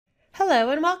Hello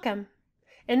and welcome!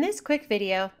 In this quick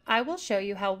video, I will show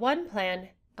you how OnePlan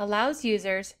allows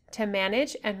users to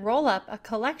manage and roll up a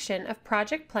collection of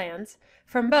project plans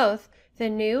from both the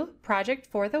new Project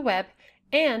for the Web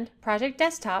and Project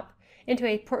Desktop into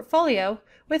a portfolio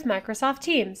with Microsoft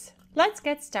Teams. Let's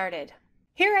get started.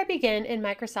 Here I begin in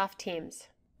Microsoft Teams.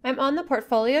 I'm on the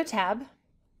Portfolio tab,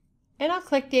 and I'll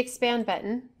click the Expand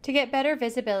button to get better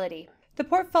visibility. The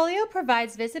portfolio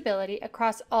provides visibility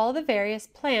across all the various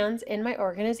plans in my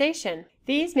organization.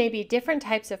 These may be different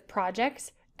types of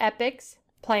projects, epics,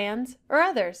 plans, or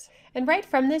others. And right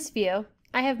from this view,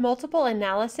 I have multiple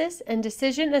analysis and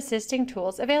decision assisting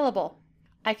tools available.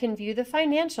 I can view the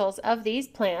financials of these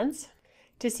plans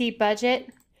to see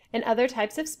budget and other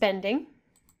types of spending,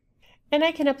 and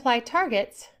I can apply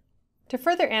targets to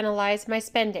further analyze my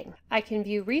spending. I can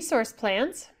view resource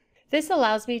plans. This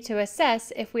allows me to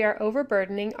assess if we are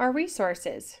overburdening our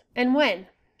resources and when.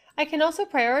 I can also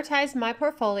prioritize my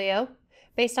portfolio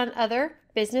based on other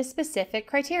business-specific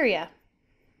criteria.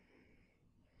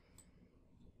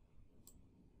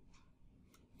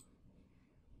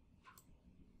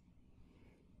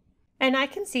 And I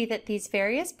can see that these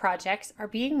various projects are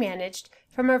being managed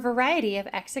from a variety of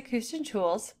execution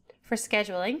tools for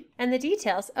scheduling and the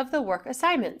details of the work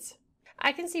assignments.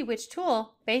 I can see which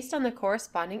tool based on the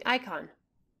corresponding icon.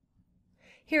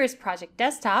 Here is Project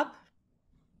Desktop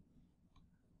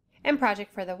and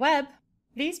Project for the Web.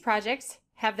 These projects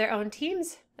have their own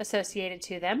teams associated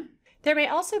to them. There may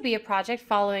also be a project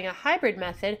following a hybrid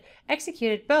method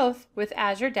executed both with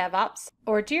Azure DevOps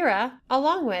or Jira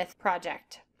along with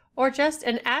Project, or just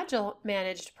an Agile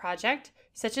managed project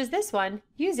such as this one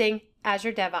using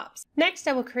Azure DevOps. Next,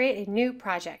 I will create a new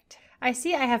project. I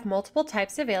see I have multiple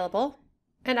types available,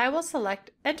 and I will select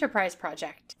Enterprise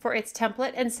Project for its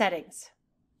template and settings.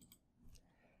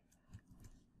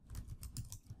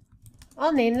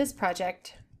 I'll name this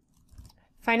project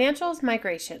Financials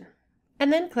Migration,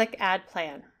 and then click Add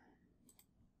Plan.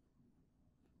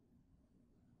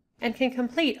 And can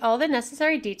complete all the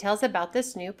necessary details about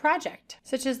this new project,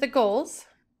 such as the goals,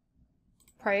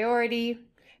 priority,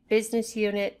 business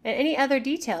unit, and any other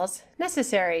details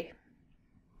necessary.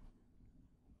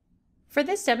 For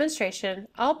this demonstration,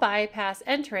 I'll bypass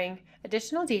entering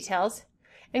additional details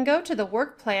and go to the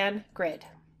Work Plan grid.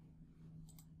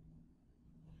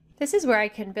 This is where I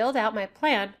can build out my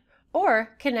plan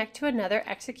or connect to another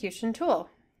execution tool.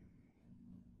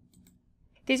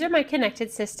 These are my connected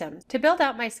systems. To build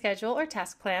out my schedule or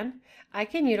task plan, I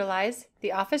can utilize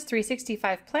the Office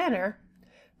 365 Planner,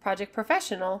 Project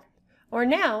Professional, or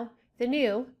now the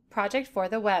new Project for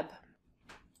the Web.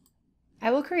 I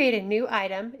will create a new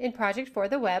item in Project for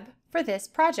the Web for this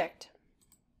project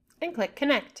and click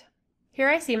Connect. Here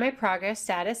I see my progress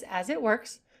status as it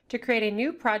works to create a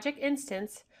new project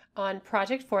instance on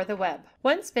Project for the Web.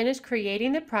 Once finished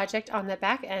creating the project on the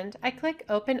back end, I click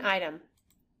Open Item.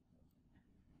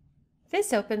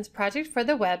 This opens Project for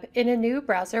the Web in a new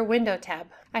browser window tab.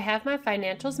 I have my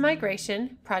Financials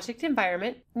Migration project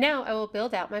environment. Now I will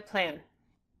build out my plan.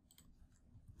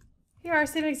 Here are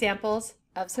some examples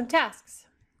of some tasks.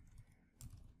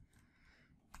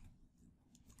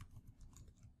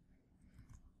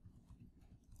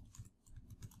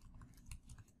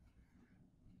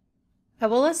 I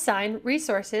will assign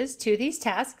resources to these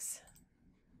tasks,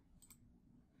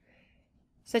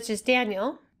 such as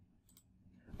Daniel,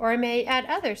 or I may add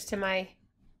others to my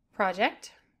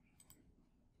project.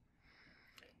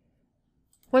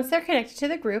 Once they're connected to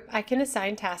the group, I can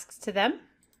assign tasks to them.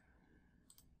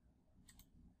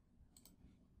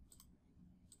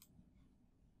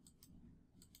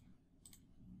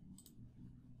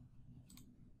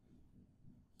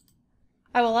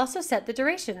 I will also set the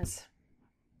durations.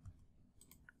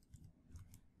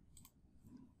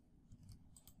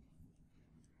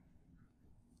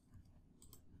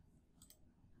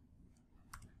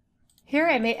 Here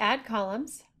I may add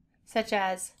columns, such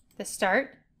as the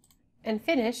start and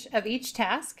finish of each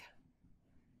task,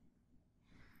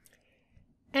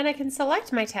 and I can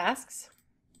select my tasks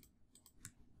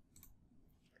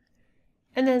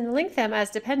and then link them as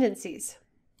dependencies.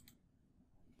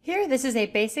 Here, this is a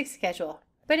basic schedule,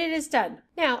 but it is done.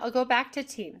 Now I'll go back to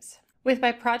Teams. With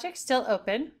my project still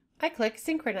open, I click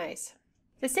Synchronize.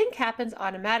 The sync happens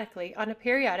automatically on a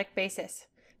periodic basis,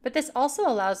 but this also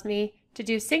allows me to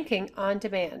do syncing on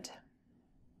demand.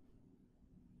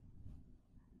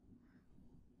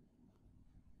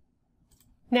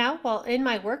 Now, while in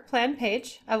my work plan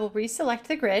page, I will reselect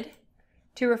the grid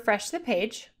to refresh the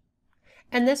page,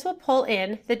 and this will pull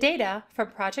in the data from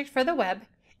Project for the Web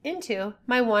into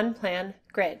my OnePlan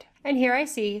grid. And here I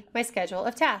see my schedule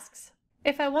of tasks.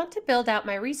 If I want to build out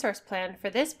my resource plan for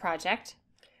this project,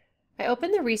 I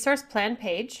open the resource plan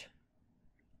page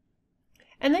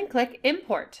and then click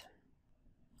Import.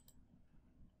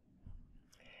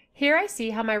 Here I see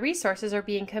how my resources are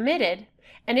being committed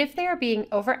and if they are being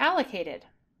over-allocated.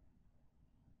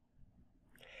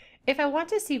 If I want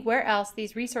to see where else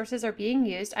these resources are being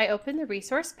used, I open the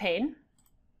resource pane.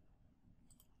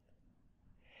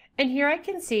 And here I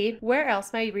can see where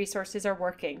else my resources are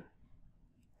working.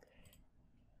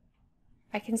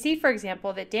 I can see, for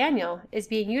example, that Daniel is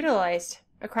being utilized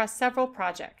across several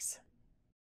projects.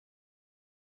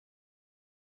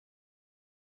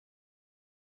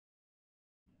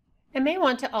 I may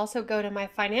want to also go to my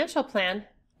financial plan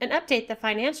and update the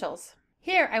financials.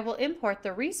 Here I will import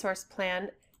the resource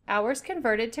plan hours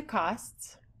converted to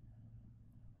costs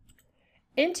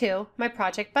into my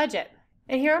project budget.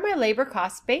 And here are my labor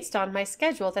costs based on my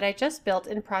schedule that I just built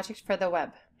in Project for the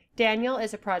Web. Daniel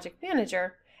is a project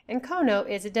manager and Kono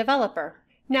is a developer.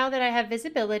 Now that I have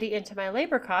visibility into my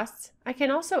labor costs, I can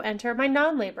also enter my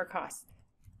non-labor costs,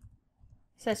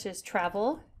 such as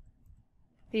travel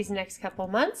these next couple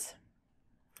months,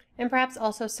 and perhaps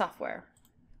also software.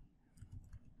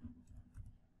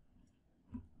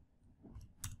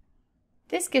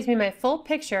 This gives me my full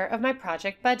picture of my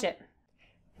project budget.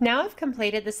 Now I've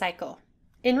completed the cycle.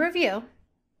 In review,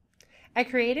 I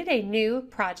created a new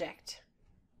project.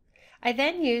 I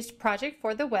then used Project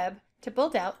for the Web to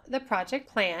build out the project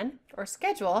plan or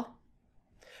schedule,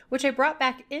 which I brought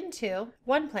back into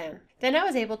OnePlan. Then I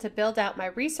was able to build out my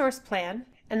resource plan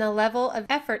and the level of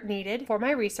effort needed for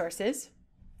my resources,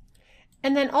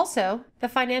 and then also the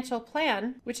financial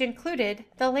plan, which included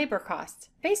the labor costs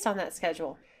based on that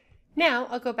schedule. Now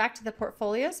I'll go back to the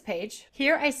portfolios page.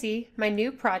 Here I see my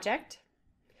new project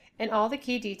and all the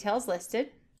key details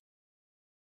listed.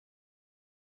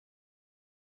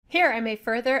 Here I may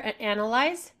further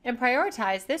analyze and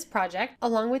prioritize this project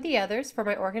along with the others for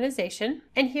my organization,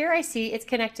 and here I see it's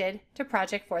connected to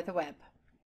Project for the Web.